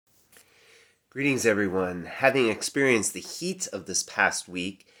Greetings, everyone. Having experienced the heat of this past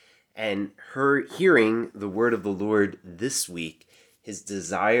week and hearing the word of the Lord this week, his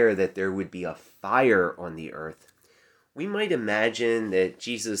desire that there would be a fire on the earth, we might imagine that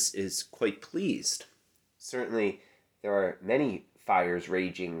Jesus is quite pleased. Certainly, there are many fires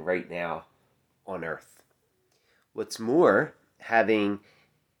raging right now on earth. What's more, having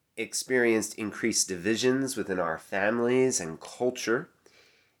experienced increased divisions within our families and culture,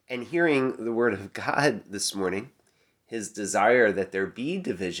 and hearing the word of God this morning, his desire that there be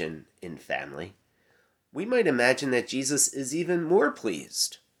division in family, we might imagine that Jesus is even more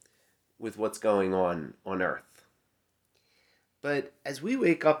pleased with what's going on earth. But as we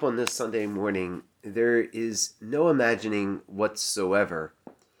wake up on this Sunday morning, there is no imagining whatsoever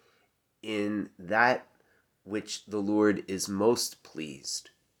in that which the Lord is most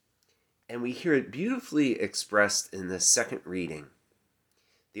pleased. And we hear it beautifully expressed in the second reading.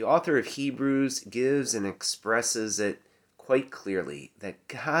 The author of Hebrews gives and expresses it quite clearly that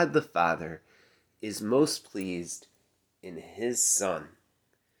God the Father is most pleased in his Son,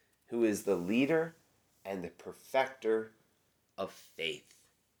 who is the leader and the perfecter of faith.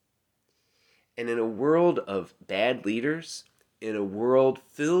 And in a world of bad leaders, in a world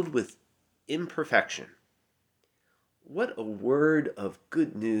filled with imperfection, what a word of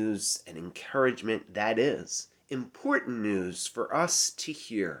good news and encouragement that is. Important news for us to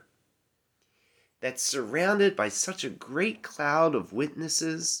hear. That's surrounded by such a great cloud of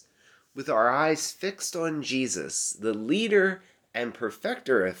witnesses, with our eyes fixed on Jesus, the leader and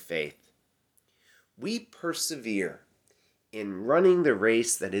perfecter of faith, we persevere in running the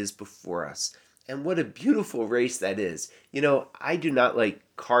race that is before us. And what a beautiful race that is. You know, I do not like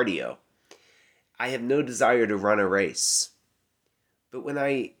cardio. I have no desire to run a race. But when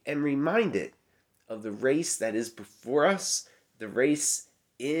I am reminded of the race that is before us, the race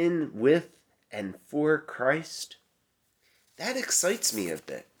in, with, and for Christ, that excites me a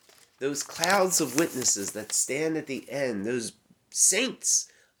bit. Those clouds of witnesses that stand at the end, those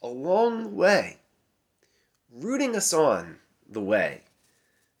saints along the way, rooting us on the way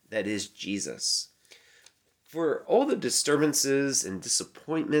that is Jesus. For all the disturbances and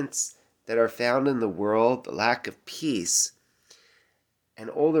disappointments that are found in the world, the lack of peace, and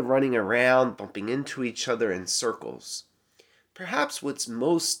all the running around, bumping into each other in circles, perhaps what's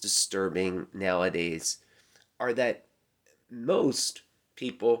most disturbing nowadays are that most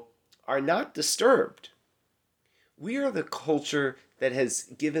people are not disturbed. We are the culture that has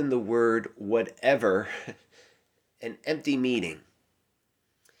given the word whatever an empty meaning.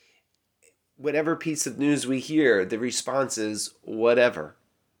 Whatever piece of news we hear, the response is whatever.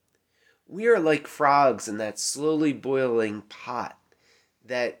 We are like frogs in that slowly boiling pot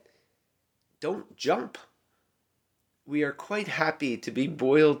that don't jump. We are quite happy to be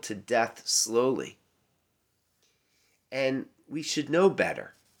boiled to death slowly. And we should know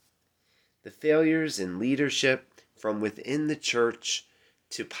better. The failures in leadership from within the church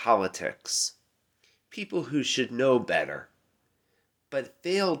to politics. People who should know better, but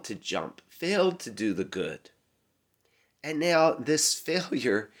failed to jump, failed to do the good. And now this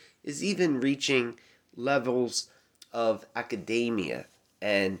failure is even reaching levels of academia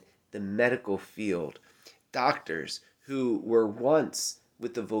and the medical field. Doctors who were once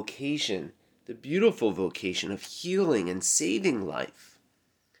with the vocation, the beautiful vocation of healing and saving life,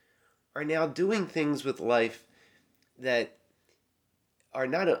 are now doing things with life that are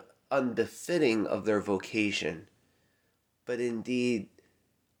not unbefitting of their vocation, but indeed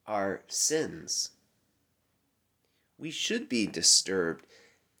are sins. We should be disturbed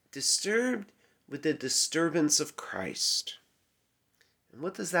with the disturbance of Christ. And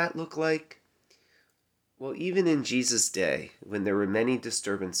what does that look like? Well, even in Jesus' day, when there were many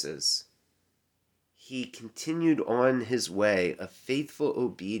disturbances, he continued on his way of faithful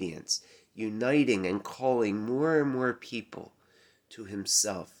obedience, uniting and calling more and more people to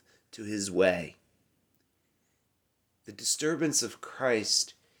himself, to his way. The disturbance of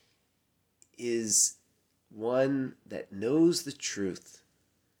Christ is one that knows the truth,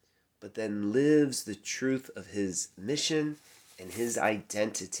 but then lives the truth of his mission and his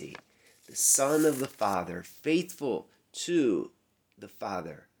identity. The Son of the Father, faithful to the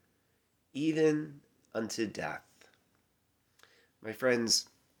Father, even unto death. My friends,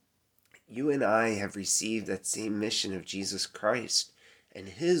 you and I have received that same mission of Jesus Christ and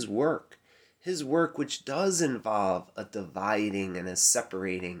his work which does involve a dividing and a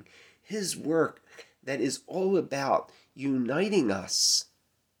separating, his work that is all about uniting us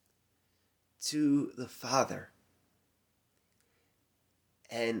to the Father.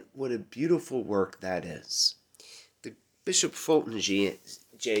 And what a beautiful work that is. The Bishop Fulton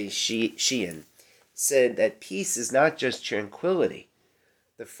J. Sheehan, said that peace is not just tranquility.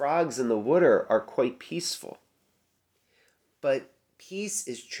 The frogs in the water are quite peaceful. But peace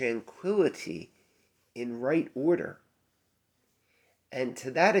is tranquility in right order. And to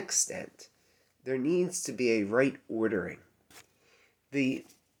that extent, there needs to be a right ordering. The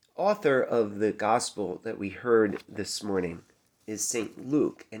author of the gospel that we heard this morning is St.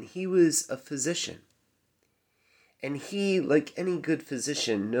 Luke, and he was a physician. And he, like any good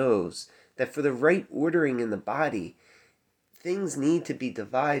physician, knows that for the right ordering in the body, things need to be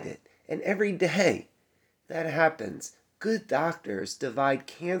divided. And every day that happens. Good doctors divide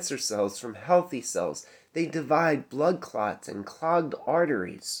cancer cells from healthy cells. They divide blood clots and clogged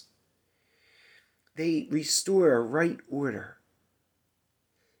arteries. They restore a right order.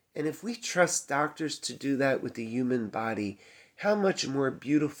 And if we trust doctors to do that with the human body, how much more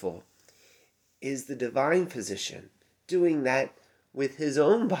beautiful is the divine physician doing that with his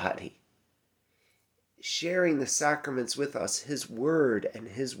own body, sharing the sacraments with us, his word and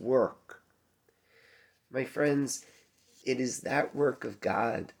his work. My friends, it is that work of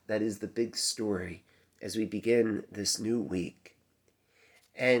God that is the big story as we begin this new week.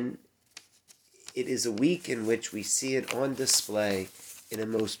 And it is a week in which we see it on display in a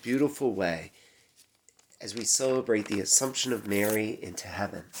most beautiful way as we celebrate the Assumption of Mary into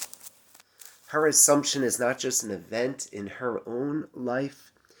heaven. Her Assumption is not just an event in her own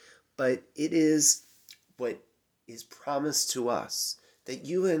life, but it is what is promised to us, that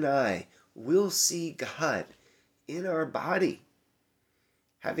you and I will see God in our body,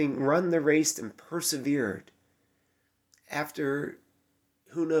 having run the race and persevered. After,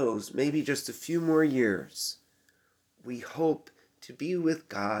 who knows, maybe just a few more years, we hope to be with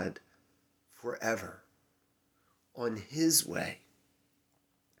God forever on His way.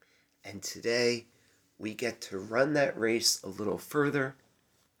 And today we get to run that race a little further.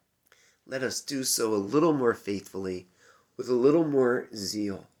 Let us do so a little more faithfully, with a little more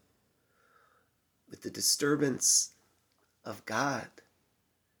zeal, with the disturbance of God,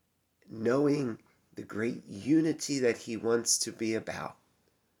 knowing the great unity that He wants to be about,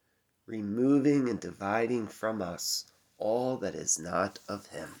 removing and dividing from us all that is not of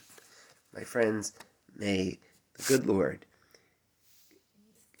Him. My friends, may the good Lord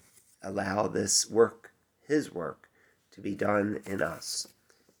allow this work, His work, to be done in us,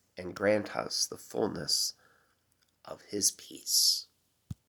 and grant us the fullness of His peace.